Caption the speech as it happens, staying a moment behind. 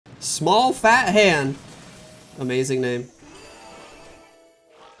Small fat hand. Amazing name.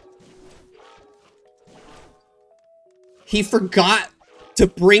 He forgot to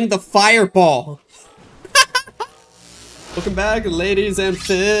bring the fireball. Welcome back, ladies and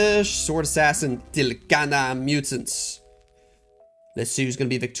fish. Sword Assassin Tilkana Mutants. Let's see who's gonna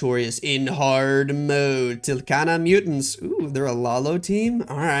be victorious in hard mode. Tilkana Mutants. Ooh, they're a Lalo team?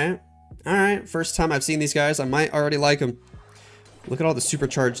 Alright. Alright. First time I've seen these guys. I might already like them. Look at all the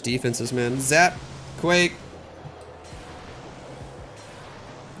supercharged defenses, man. Zap. Quake.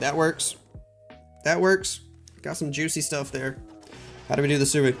 That works. That works. Got some juicy stuff there. How do we do the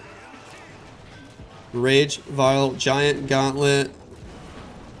Sui? Rage, Vial, Giant, Gauntlet,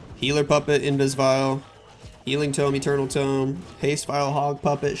 Healer Puppet, Invis Vial, Healing Tome, Eternal Tome, Haste Vial, Hog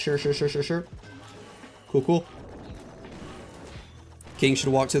Puppet, sure. Cool, cool. King should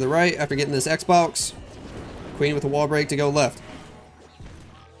walk to the right after getting this Xbox. Queen with a wall break to go left.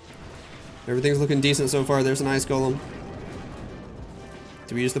 Everything's looking decent so far. There's an Ice Golem.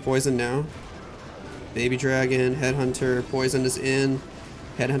 Do we use the poison now? Baby Dragon, Headhunter, poison is in.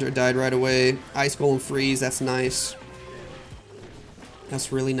 Headhunter died right away. Ice Golem freeze, that's nice.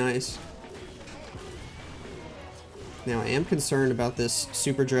 That's really nice. Now I am concerned about this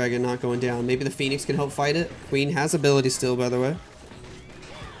Super Dragon not going down. Maybe the Phoenix can help fight it. Queen has ability still, by the way.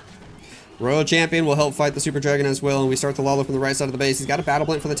 Royal Champion will help fight the Super Dragon as well, and we start the Lalo from the right side of the base. He's got a Battle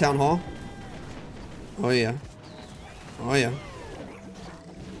Blink for the Town Hall. Oh yeah. Oh yeah.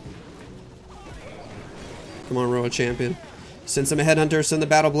 Come on, Royal Champion. Send some Headhunter, send the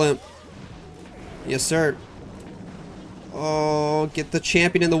Battle Blimp. Yes, sir. Oh, get the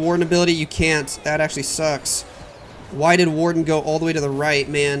Champion and the Warden ability. You can't. That actually sucks. Why did Warden go all the way to the right,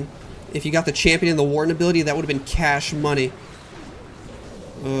 man? If you got the Champion and the Warden ability, that would have been cash money.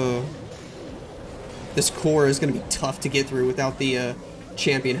 Ugh. This core is going to be tough to get through without the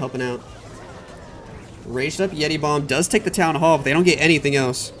Champion helping out. Raged up Yeti Bomb does take the Town Hall, but they don't get anything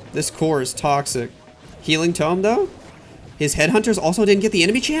else. This core is toxic. Healing Tome, though? His Headhunters also didn't get the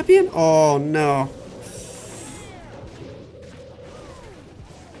enemy champion? Oh, no.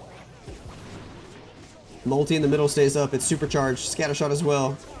 Multi in the middle stays up. It's supercharged. Scattershot as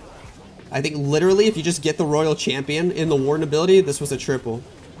well. I think literally if you just get the Royal Champion in the Warden ability, this was a triple.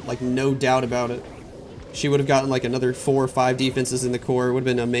 Like, no doubt about it. She would have gotten like another 4 or 5 defenses in the core. It would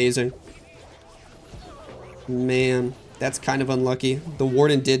have been amazing. Man, that's kind of unlucky. The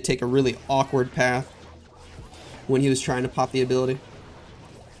Warden did take a really awkward path when he was trying to pop the ability.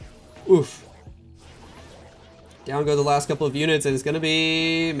 Oof. Down go the last couple of units, and it's going to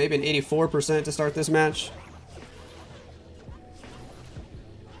be maybe an 84% to start this match.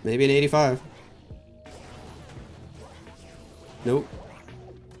 Maybe an 85. Nope.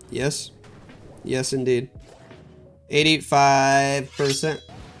 Yes. Yes, indeed. 85%.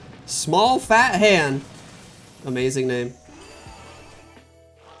 Small fat hand. Amazing name.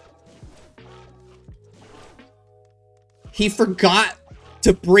 He forgot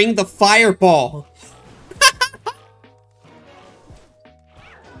to bring the fireball.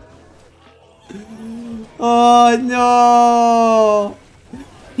 Oh no!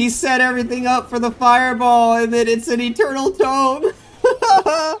 He set everything up for the fireball and then it's an Eternal Tome.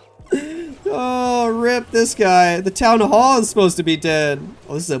 Oh, rip this guy. The Town Hall is supposed to be dead.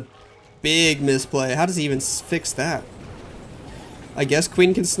 Oh, this is a big misplay. How does he even fix that? I guess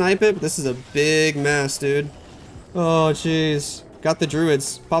Queen can snipe it, but this is a big mess, dude. Oh, jeez. Got the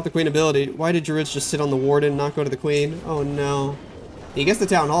Druids. Pop the Queen ability. Why did Druids just sit on the Warden and not go to the Queen? Oh, no. He gets the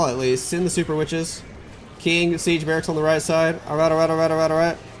Town Hall, at least. Send the Super Witches. King, Siege Barracks on the right side.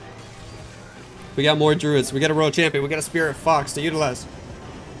 Alright. We got more Druids. We got a Royal Champion. We got a Spirit Fox to utilize.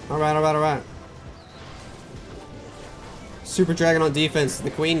 Alright. Super Dragon on defense.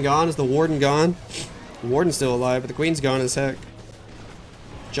 The Queen gone? Is the Warden gone? The Warden's still alive, but the Queen's gone as heck.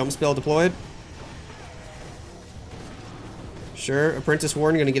 Jump spell deployed. Sure, Apprentice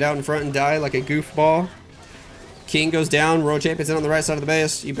Warden gonna get out in front and die like a goofball. King goes down, Royal Champion's in on the right side of the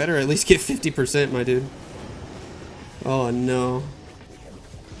base. You better at least get 50%, my dude. Oh no.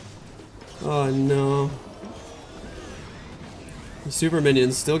 Oh no. The Super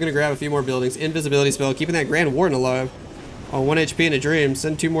Minions still gonna grab a few more buildings. Invisibility spell, keeping that Grand Warden alive. On 1 HP in a dream.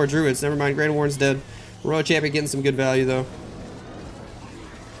 Send 2 more Druids. Never mind, Grand Warden's dead. Royal Champion getting some good value though.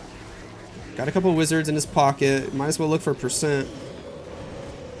 Got a couple wizards in his pocket. Might as well look for percent.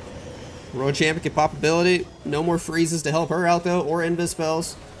 Royal Champion can pop ability. No more freezes to help her out though, or invis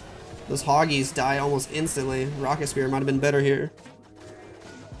spells. Those Hoggies die almost instantly. Rocket Spear might have been better here.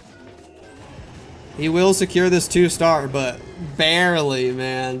 He will secure this 2-star, but barely,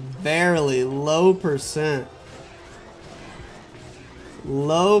 man. Barely. Low percent.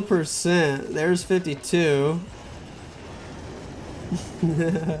 Low percent. There's 52.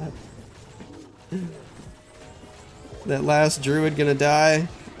 That last druid gonna die.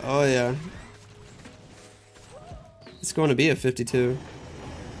 Oh yeah. It's going to be a 52.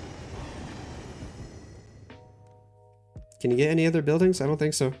 Can you get any other buildings? I don't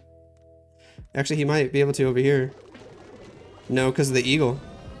think so. Actually, he might be able to over here. No, because of the eagle.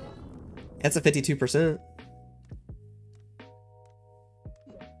 That's a 52%.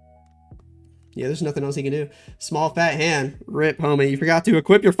 Yeah, there's nothing else he can do. Small fat hand. Rip, homie. You forgot to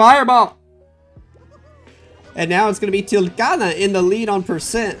equip your fireball. And now it's going to be Tilkana in the lead on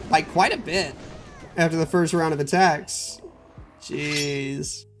percent by quite a bit after the first round of attacks.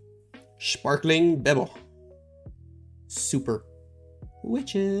 Jeez. Sparkling Bebel. Super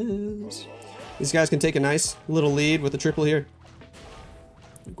Witches. These guys can take a nice little lead with the triple here.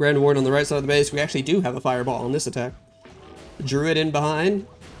 Grand Ward on the right side of the base. We actually do have a fireball on this attack. Druid in behind.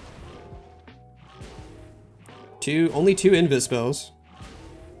 Only two invis spells.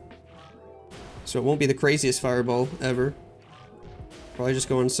 So it won't be the craziest fireball ever. Probably just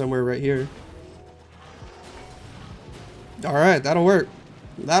going somewhere right here. Alright, that'll work.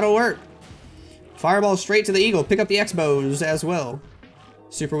 That'll work. Fireball straight to the eagle. Pick up the X-bows as well.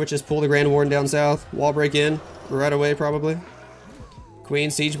 Super Witches pull the Grand Warden down south. Wall break in. Right away, probably. Queen,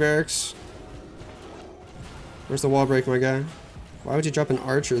 Siege Barracks. Where's the wall break, my guy? Why would you drop an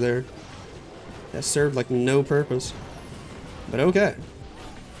archer there? That served like no purpose. But okay.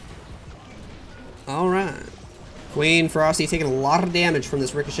 Alright. Queen, Frosty taking a lot of damage from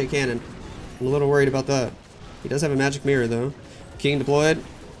this ricochet cannon. I'm a little worried about that. He does have a magic mirror though. King deployed.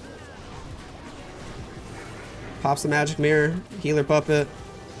 Pops the magic mirror. Healer puppet.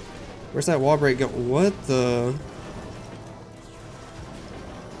 Where's that wall break go? What the?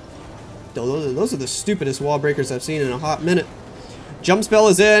 Those are the stupidest wall breakers I've seen in a hot minute. Jump spell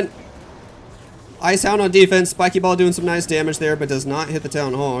is in. Ice Hound on defense. Spiky Ball doing some nice damage there, but does not hit the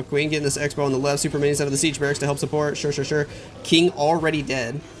Town Hall. Queen getting this X-Bow on the left. Super Minis out of the Siege Barracks to help support. Sure, sure, sure. King already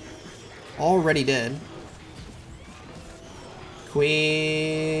dead. Already dead.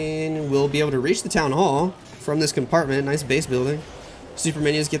 Queen will be able to reach the Town Hall from this compartment. Nice base building. Super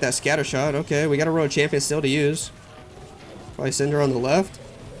Minions get that scatter shot. Okay, we got a road champion still to use. Probably send her on the left.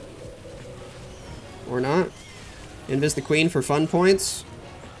 Or not. Invis the Queen for fun points.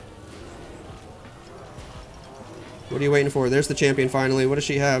 What are you waiting for? There's the champion finally. What does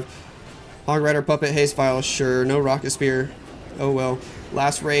she have? Hog Rider, Puppet, Haze File. Sure, no Rocket Spear. Oh well.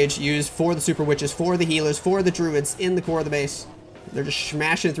 Last Rage used for the Super Witches, for the healers, for the Druids in the core of the base. They're just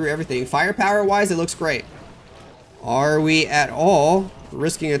smashing through everything. Firepower wise, it looks great. Are we at all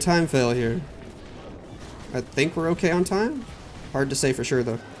risking a time fail here? I think we're okay on time. Hard to say for sure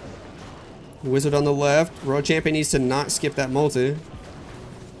though. Wizard on the left. Road Champion needs to not skip that multi.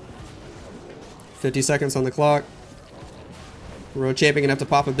 50 seconds on the clock. Road Champion gonna have to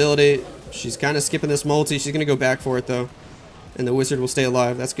pop ability. She's kind of skipping this multi. She's gonna go back for it though. And the Wizard will stay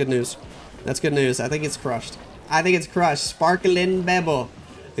alive. That's good news. That's good news. I think it's crushed. I think it's crushed. Sparkling Bebel.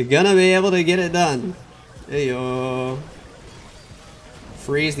 They're gonna be able to get it done. Hey yo.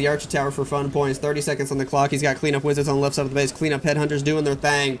 Freeze the Archer Tower for fun points. 30 seconds on the clock. He's got Cleanup Wizards on the left side of the base. Cleanup Headhunters doing their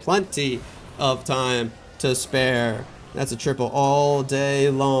thing. Plenty of time to spare. That's a triple all day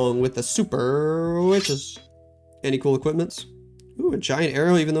long with the Super Witches. Any cool equipments? Ooh, a giant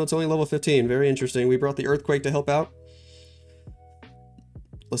arrow even though it's only level 15. Very interesting. We brought the Earthquake to help out.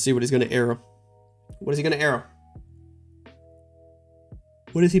 Let's see what he's going to arrow. What is he going to arrow?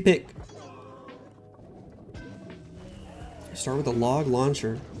 What does he pick? Start with a log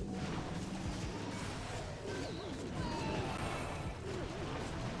launcher.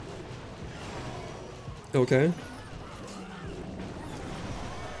 Okay.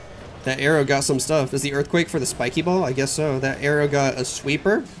 That arrow got some stuff. Is the Earthquake for the Spiky Ball? I guess so. That arrow got a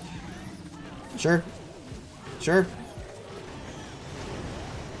sweeper? Sure. Sure.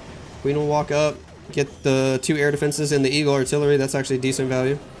 Queen will walk up, get the 2 air defenses and the Eagle Artillery. That's actually decent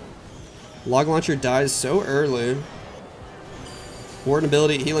value. Log Launcher dies so early. Warden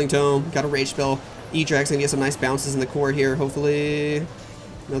ability, Healing Tome, got a Rage spell. E-Drag's gonna get some nice bounces in the core here, hopefully.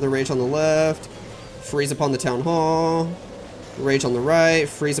 Another Rage on the left. Freeze upon the Town Hall. Rage on the right.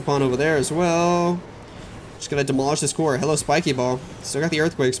 Freeze upon over there as well. Just gonna demolish this core. Hello, Spiky Ball. Still got the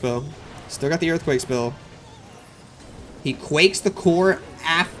Earthquake spell. Still got the Earthquake spell. He quakes the core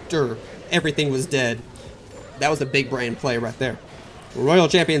after everything was dead. That was a big brain play right there. Royal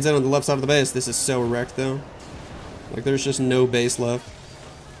Champion's in on the left side of the base. This is so wrecked though. Like there's just no base left.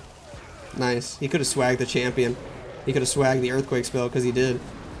 Nice. He could have swagged the champion. He could have swagged the Earthquake spell because he did.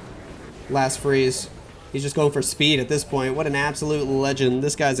 Last freeze. He's just going for speed at this point. What an absolute legend.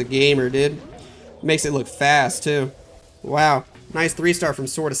 This guy's a gamer, dude. Makes it look fast, too. Wow. Nice 3-star from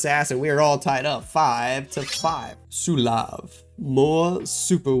Sword Assassin. We are all tied up 5-5. Sulav. More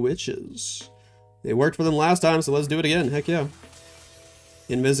super witches. It worked for them last time, so let's do it again. Heck yeah.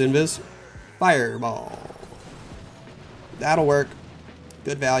 Invis. Fireball. That'll work.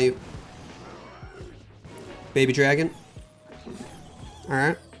 Good value. Baby dragon.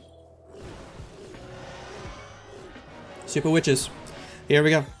 Alright. Super witches. Here we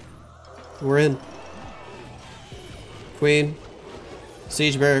go. We're in. Queen.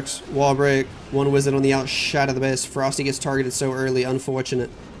 Siege barracks. Wall break. One wizard on the outside of the base. Frosty gets targeted so early. Unfortunate.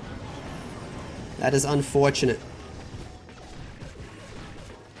 That is unfortunate.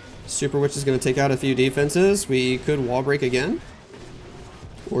 Super witch is going to take out a few defenses. We could wall break again.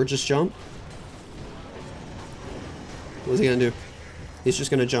 Or just jump. What's he going to do? He's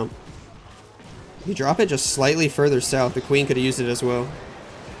just going to jump. You drop it just slightly further south. The queen could have used it as well.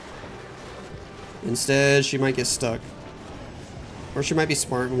 Instead, she might get stuck. Or she might be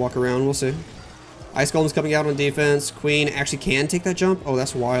smart and walk around. We'll see. Ice Golem's coming out on defense. Queen actually can take that jump. Oh,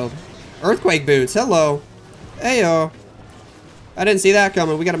 that's wild. Earthquake boots. Hello. Heyo. I didn't see that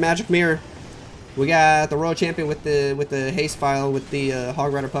coming. We got a magic mirror. We got the royal champion with the haste file with the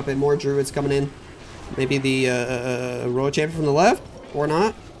hog rider puppet. More druids coming in. Maybe the royal champion from the left or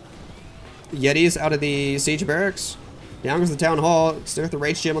not. Yetis out of the siege barracks. Down goes the town hall. Still with the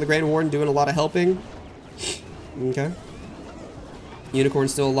rage gem on the Grand Warden doing a lot of helping. Okay.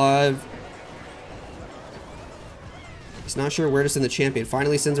 Unicorn's still alive. He's not sure where to send the champion.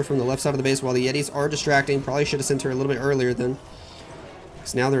 Finally sends her from the left side of the base while the Yetis are distracting. Probably should have sent her a little bit earlier then.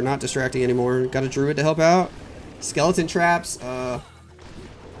 Because now they're not distracting anymore. Got a druid to help out. Skeleton traps. It's going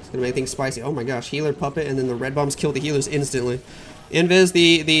to make things spicy. Oh my gosh. Healer puppet and then the red bombs kill the healers instantly. Invis,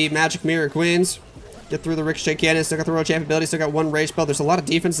 the magic mirror queens. Get through the ricochet cannon. Still got the royal champion ability. Still got one rage spell. There's a lot of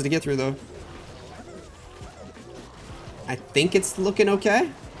defenses to get through though. I think it's looking okay.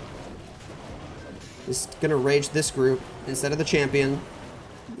 He's gonna rage this group instead of the champion.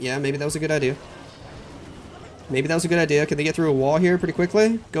 Yeah, maybe that was a good idea. Maybe that was a good idea. Can they get through a wall here pretty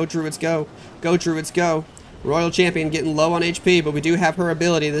quickly? Go druids, go. Go druids, go. Royal champion getting low on HP, but we do have her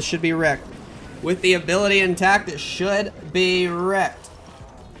ability. This should be wrecked. With the ability intact, it should be wrecked.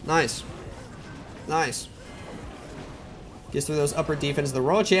 Nice. Nice. Gets through those upper defenses. The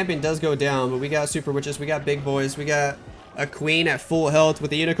royal champion does go down, but we got super witches. We got big boys. We got a queen at full health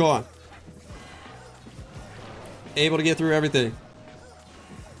with the unicorn. Able to get through everything.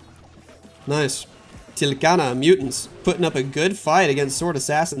 Nice. Tilkana, mutants, putting up a good fight against Sword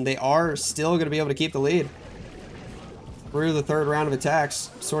Assassin. They are still going to be able to keep the lead. Through the third round of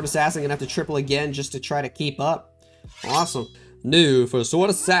attacks. Sword Assassin going to have to triple again just to try to keep up. Awesome. New for Sword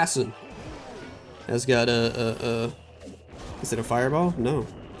Assassin. Has got a is it a fireball? No.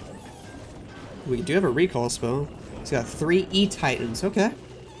 We do have a recall spell. It's got 3 E-Titans. Okay.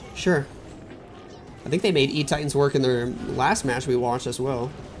 Sure. I think they made E-Titans work in their last match we watched as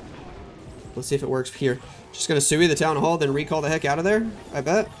well. Let's see if it works here. Just gonna Sui the town hall, then recall the heck out of there, I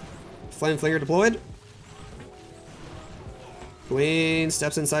bet. Flame Flinger deployed. Queen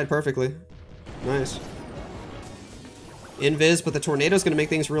steps inside perfectly. Nice. Invis, but the tornado's gonna make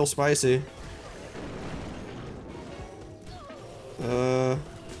things real spicy.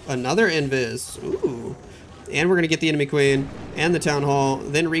 Another Invis. Ooh. And we're gonna get the enemy queen and the town hall,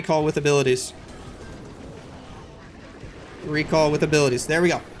 then recall with abilities. Recall with abilities. There we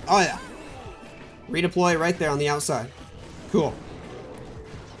go. Oh yeah. Redeploy right there on the outside. Cool.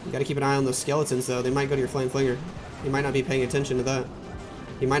 You gotta keep an eye on those skeletons though. They might go to your flame flinger. You might not be paying attention to that.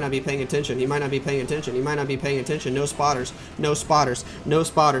 He might not be paying attention. He might not be paying attention. He might not be paying attention. No spotters. No spotters. No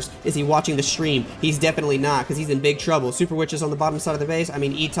spotters. Is he watching the stream? He's definitely not, because he's in big trouble. Super Witches on the bottom side of the base. I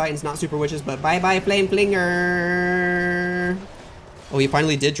mean, E-Titans, not Super Witches, but bye-bye Flame Flinger. Oh, he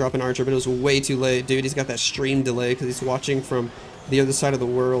finally did drop an Archer, but it was way too late. Dude, he's got that stream delay, because he's watching from the other side of the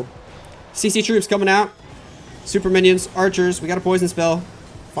world. CC troops coming out. Super minions, archers. We got a poison spell.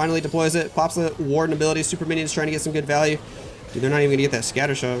 Finally deploys it. Pops the warden ability. Super minions trying to get some good value. Dude, they're not even gonna get that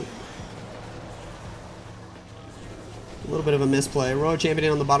scatter shot. A little bit of a misplay. Royal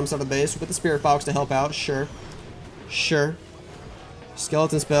champion on the bottom side of the base with the Spirit Fox to help out. Sure. Sure.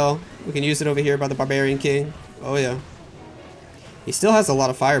 Skeleton spell. We can use it over here by the Barbarian King. Oh yeah. He still has a lot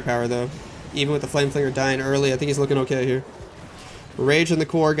of firepower though. Even with the Flame Flinger dying early, I think he's looking okay here. Rage in the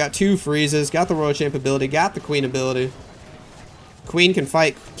core. Got 2 freezes. Got the Royal Champ ability. Got the Queen ability. Queen can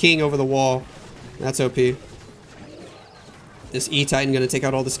fight King over the wall. That's OP. This E-Titan gonna take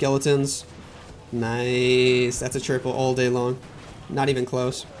out all the skeletons. Nice. That's a triple all day long. Not even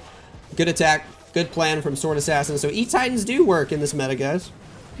close. Good attack. Good plan from Sword Assassin. So E-Titans do work in this meta, guys.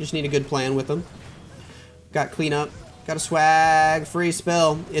 You just need a good plan with them. Got cleanup. Got a swag. Free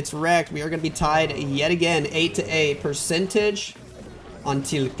spell. It's wrecked. We are going to be tied yet again. 8-8. Percentage on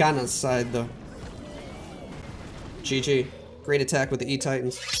Tilkana's side, though. GG. Great attack with the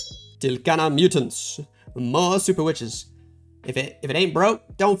E-Titans. Tilkana Mutants. More Super Witches. If it ain't broke,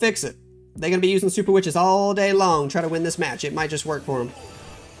 don't fix it. They're going to be using Super Witches all day long. Try to win this match. It might just work for them.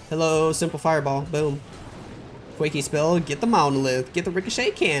 Hello, Simple Fireball. Boom. Quakey spell. Get the Monolith. Get the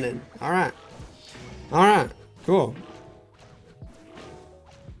Ricochet Cannon. Alright. Alright. Cool.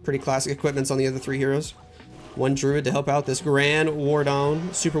 Pretty classic equipments on the other 3 heroes. 1 Druid to help out this Grand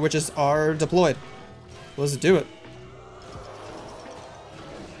Wardon. Super Witches are deployed. Let's do it.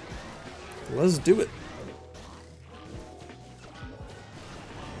 Let's do it.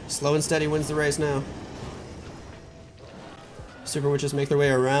 Slow and steady wins the race now. Super Witches make their way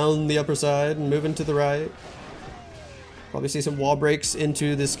around the upper side and moving to the right. Probably see some wall breaks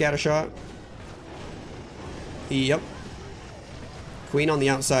into the scatter shot. Yep. Queen on the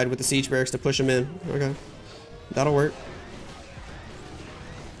outside with the siege barracks to push him in. Okay. That'll work.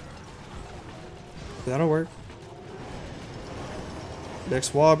 That'll work.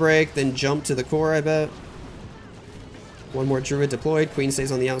 Next wall break, then jump to the core, I bet. 1 more Druid deployed. Queen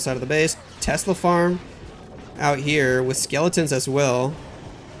stays on the outside of the base. Tesla farm out here with skeletons as well.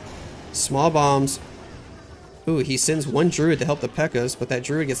 Small bombs. Ooh, he sends 1 Druid to help the P.E.K.K.A.s, but that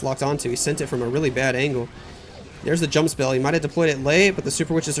Druid gets locked onto. He sent it from a really bad angle. There's the jump spell. He might have deployed it late, but the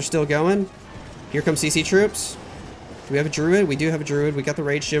Super Witches are still going. Here come CC troops. Do we have a Druid? We do have a Druid. We got the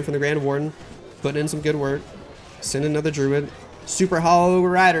Rage Gem from the Grand Warden. Putting in some good work. Send another Druid. Super Hollow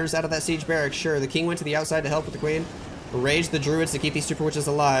Riders out of that Siege Barracks. Sure, the King went to the outside to help with the Queen. Rage the Druids to keep these Super Witches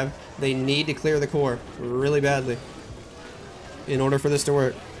alive. They need to clear the core really badly in order for this to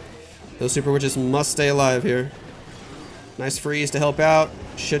work. Those Super Witches must stay alive here. Nice freeze to help out.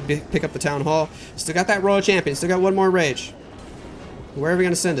 Should pick up the Town Hall. Still got that Royal Champion. Still got 1 more Rage. Where are we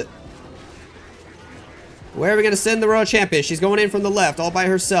going to send it? Where are we going to send the Royal Champion? She's going in from the left all by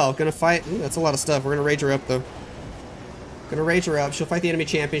herself. Going to fight. Ooh, that's a lot of stuff. We're going to rage her up, though. Going to rage her up. She'll fight the enemy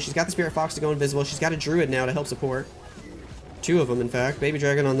champion. She's got the Spirit Fox to go invisible. She's got a Druid now to help support. 2 of them, in fact. Baby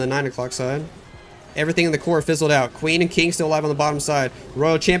Dragon on the 9 o'clock side. Everything in the core fizzled out. Queen and King still alive on the bottom side.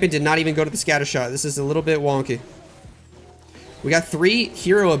 Royal Champion did not even go to the scatter shot. This is a little bit wonky. We got 3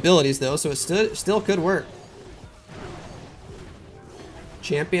 hero abilities, though, so it still could work.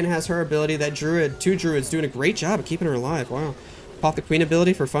 Champion has her ability. That Druid, 2 Druids, doing a great job of keeping her alive. Wow. Pop the Queen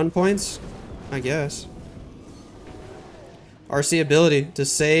ability for fun points? I guess. RC ability to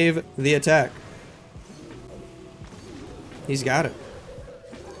save the attack. He's got it.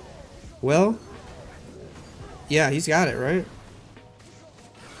 Well, yeah, he's got it, right?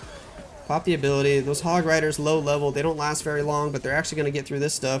 Pop the ability. Those Hog Riders, low level, they don't last very long, but they're actually going to get through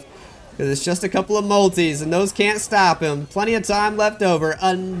this stuff. Because it's just a couple of multis, and those can't stop him. Plenty of time left over.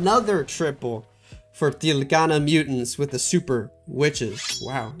 Another triple for Tilkana Mutants with the Super Witches.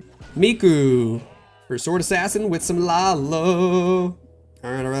 Wow. Miku for Sword Assassin with some Lalo.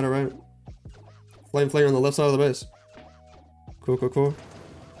 Alright, alright, alright. Flame Flinger on the left side of the base. Cool, cool, cool.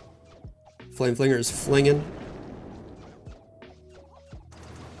 Flame Flinger is flinging.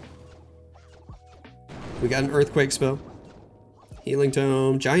 We got an Earthquake spell. Healing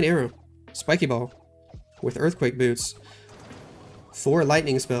Tome. Giant Arrow. Spiky Ball. With Earthquake Boots. 4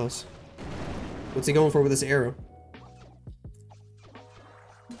 lightning spells. What's he going for with this arrow?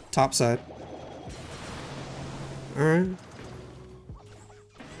 Top side. Alright.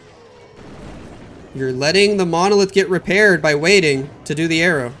 You're letting the monolith get repaired by waiting to do the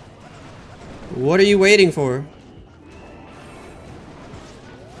arrow. What are you waiting for?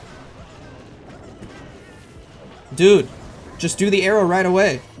 Dude, just do the arrow right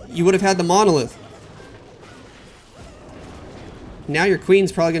away. You would have had the monolith. Now your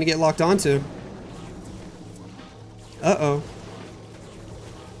queen's probably going to get locked onto. Uh-oh.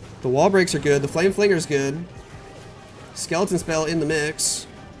 The wall breaks are good. The flame flinger's good. Skeleton spell in the mix.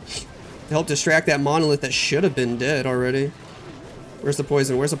 To help distract that monolith that should have been dead already. Where's the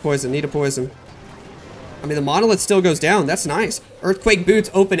poison? Where's the poison? Need a poison. I mean, the monolith still goes down. That's nice. Earthquake boots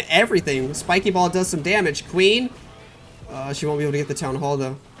open everything. Spiky ball does some damage. Queen. She won't be able to get the town hall,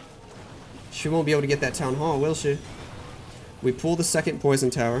 though. She won't be able to get that town hall, will she? We pull the second poison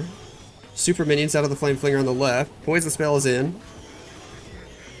tower. Super minions out of the flame flinger on the left. Poison spell is in.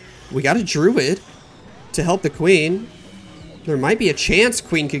 We got a druid to help the queen. There might be a chance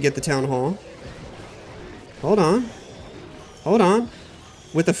queen could get the town hall. Hold on. Hold on.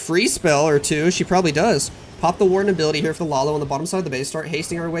 With a free spell or 2, she probably does. Pop the Warden ability here for the Lalo on the bottom side of the base. Start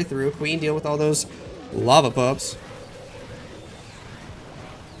hasting our way through. Queen, deal with all those lava pups.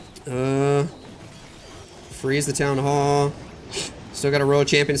 Freeze the Town Hall. Still got a Royal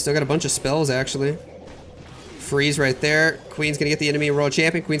Champion. Still got a bunch of spells, actually. Freeze right there. Queen's gonna get the enemy Royal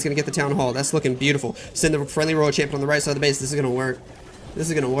Champion. Queen's gonna get the Town Hall. That's looking beautiful. Send the friendly Royal Champion on the right side of the base. This is gonna work. This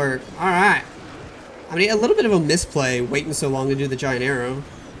is gonna work. Alright. I mean, a little bit of a misplay waiting so long to do the Giant Arrow.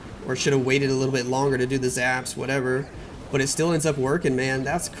 Or should have waited a little bit longer to do the zaps, whatever. But it still ends up working, man.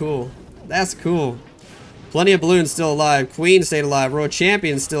 That's cool. That's cool. Plenty of balloons still alive. Queen stayed alive. Royal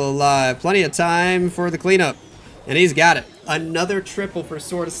Champion still alive. Plenty of time for the cleanup. And he's got it. Another triple for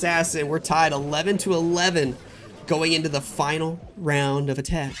Sword Assassin. We're tied 11-11 going into the final round of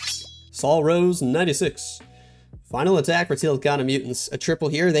attacks. Saul Rose, 96. Final attack for Tilkana Mutants. A triple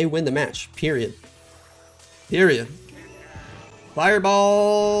here. They win the match. Period. Period.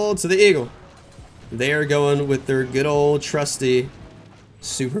 Fireball to the Eagle. They are going with their good old trusty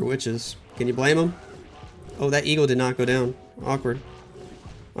Super Witches. Can you blame them? Oh, that Eagle did not go down. Awkward.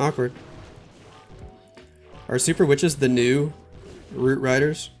 Awkward. Are Super Witches the new Root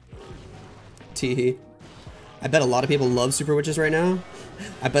Riders? Teehee. I bet a lot of people love Super Witches right now.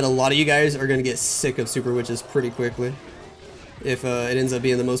 I bet a lot of you guys are going to get sick of Super Witches pretty quickly. If it ends up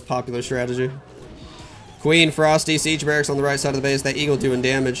being the most popular strategy. Queen, Frosty, Siege Barracks on the right side of the base. That Eagle doing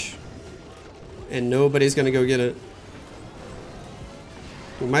damage. And nobody's going to go get it.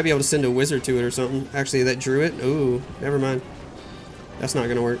 We might be able to send a wizard to it or something. Actually, that Druid? Ooh, never mind. That's not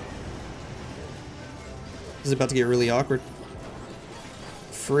going to work. This is about to get really awkward.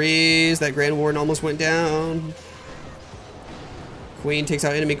 Freeze. That Grand Warden almost went down. Queen takes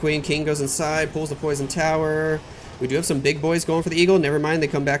out enemy Queen. King goes inside, pulls the Poison Tower. We do have some big boys going for the Eagle. Never mind, they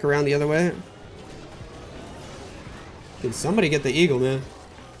come back around the other way. Can somebody get the Eagle, man?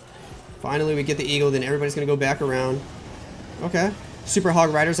 Finally, we get the Eagle, then everybody's going to go back around. Okay. Super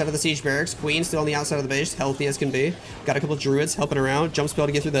Hog Riders out of the Siege Barracks. Queen still on the outside of the base, healthy as can be. Got a couple Druids helping around. Jump spell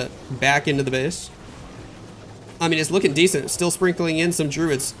to get through the back into the base. I mean, it's looking decent. Still sprinkling in some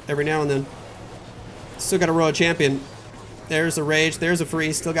Druids every now and then. Still got a Royal Champion. There's a Rage. There's a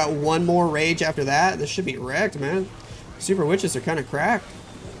Freeze. Still got one more Rage after that. This should be wrecked, man. Super Witches are kind of cracked.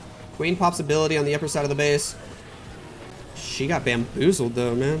 Queen pops ability on the upper side of the base. She got bamboozled,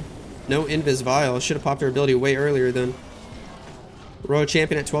 though, man. No Invis Vial. Should have popped her ability way earlier then. Royal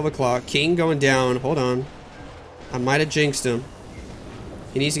Champion at 12 o'clock. King going down. Hold on. I might have jinxed him.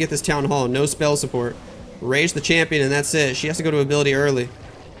 He needs to get this Town Hall. No spell support. Rage the Champion, and that's it. She has to go to ability early.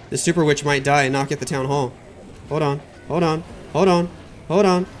 The Super Witch might die and not get the Town Hall. Hold on. Hold on. Hold on. Hold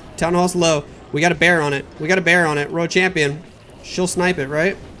on. Town Hall's low. We got a bear on it. We got a bear on it. Royal Champion. She'll snipe it,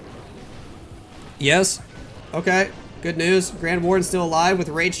 right? Yes. Okay. Good news. Grand Warden's still alive with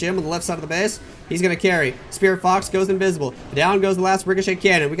Rage Gem on the left side of the base. He's going to carry. Spirit Fox goes invisible. Down goes the last Ricochet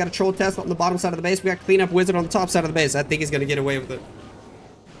Cannon. We got a Troll Test on the bottom side of the base. We got Cleanup Wizard on the top side of the base. I think he's going to get away with it.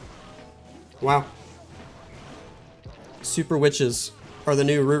 Wow. Super Witches are the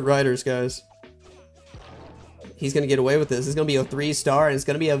new Root Riders, guys. He's going to get away with this. It's going to be a 3-star, and it's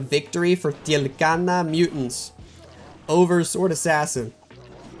going to be a victory for Tilkana Mutants over Sword Assassin.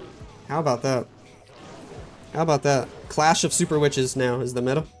 How about that? How about that? Clash of Super Witches now is the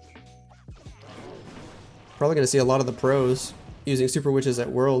meta. Probably going to see a lot of the pros using Super Witches at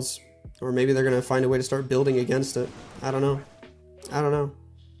Worlds. Or maybe they're going to find a way to start building against it. I don't know. I don't know.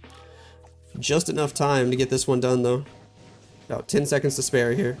 Just enough time to get this one done, though. About 10 seconds to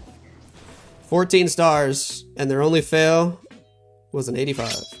spare here. 14 stars, and their only fail was an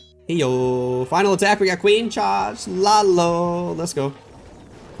 85. Heyo. Final attack, we got Queen Charge. Lalo. Let's go.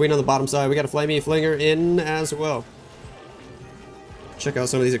 Queen on the bottom side. We got a Flamey Flinger in as well. Check out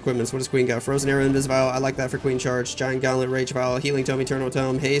some of these equipments. What does Queen got? Frozen Arrow, Invis Vial. I like that for Queen Charge. Giant Gauntlet, Rage Vial, Healing Tome, Eternal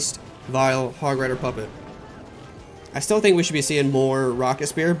Tome, Haste, Vial, Hog Rider Puppet. I still think we should be seeing more Rocket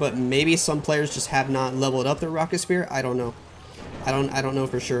Spear, but maybe some players just have not leveled up their Rocket Spear. I don't know. I don't know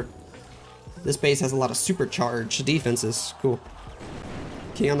for sure. This base has a lot of supercharged defenses. Cool.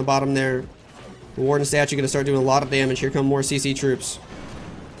 King on the bottom there. Warden statue going to start doing a lot of damage. Here come more CC troops.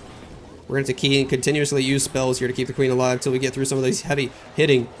 We're going to key and continuously use spells here to keep the Queen alive until we get through some of these heavy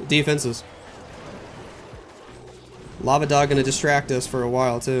hitting defenses. Lava Dog going to distract us for a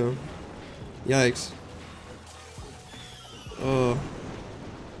while too. Yikes. Oh.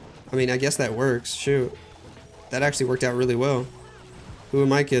 I mean, I guess that works. Shoot. That actually worked out really well. Who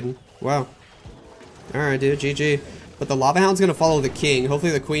am I kidding? Wow. Alright, dude. GG. But the Lava Hound's going to follow the King.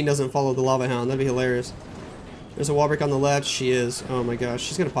 Hopefully the Queen doesn't follow the Lava Hound. That'd be hilarious. There's a wall break on the left. She is. Oh my gosh.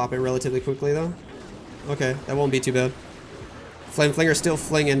 She's going to pop it relatively quickly, though. Okay. That won't be too bad. Flame Flinger still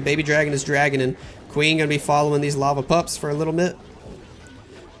flinging. Baby Dragon is dragging. Queen gonna be following these lava pups for a little bit.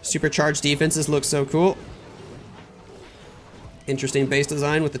 Supercharged defenses look so cool. Interesting base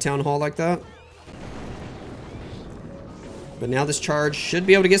design with the town hall like that. But now this charge should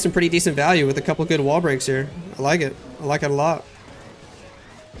be able to get some pretty decent value with a couple good wall breaks here. I like it. I like it a lot.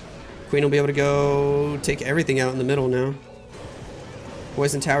 Queen will be able to go take everything out in the middle now.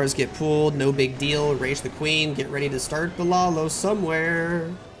 Poison towers get pulled. No big deal. Rage the queen. Get ready to start the Lalo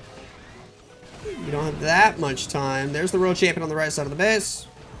somewhere. You don't have that much time. There's the world champion on the right side of the base.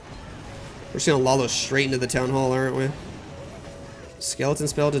 We're just gonna Lalo straight into the town hall, aren't we? Skeleton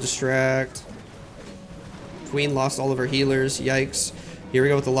spell to distract. Queen lost all of her healers. Yikes. Here we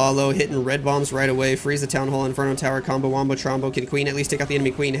go with the Lalo, hitting red bombs right away. Freeze the Town Hall, Inferno Tower, combo, wombo, trombo. Can Queen at least take out the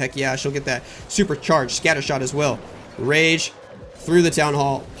enemy Queen? Heck yeah, she'll get that supercharged scatter shot as well. Rage through the Town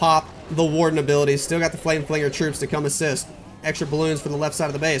Hall. Pop the Warden ability. Still got the Flame Flinger troops to come assist. Extra balloons for the left side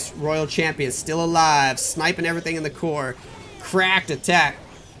of the base. Royal Champion still alive. Sniping everything in the core. Cracked attack.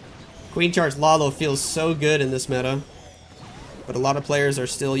 Queen charged Lalo feels so good in this meta. But a lot of players are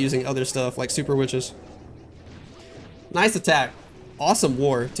still using other stuff like Super Witches. Nice attack. Awesome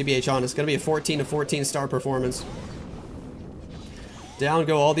war, to be honest. Gonna be a 14 to 14 star performance. Down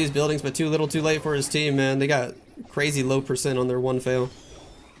go all these buildings, but too little too late for his team, man. They got crazy low percent on their one fail.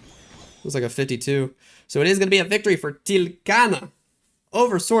 It was like a 52. So it is gonna be a victory for Tilkana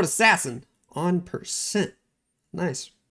over Sword Assassin on percent. Nice.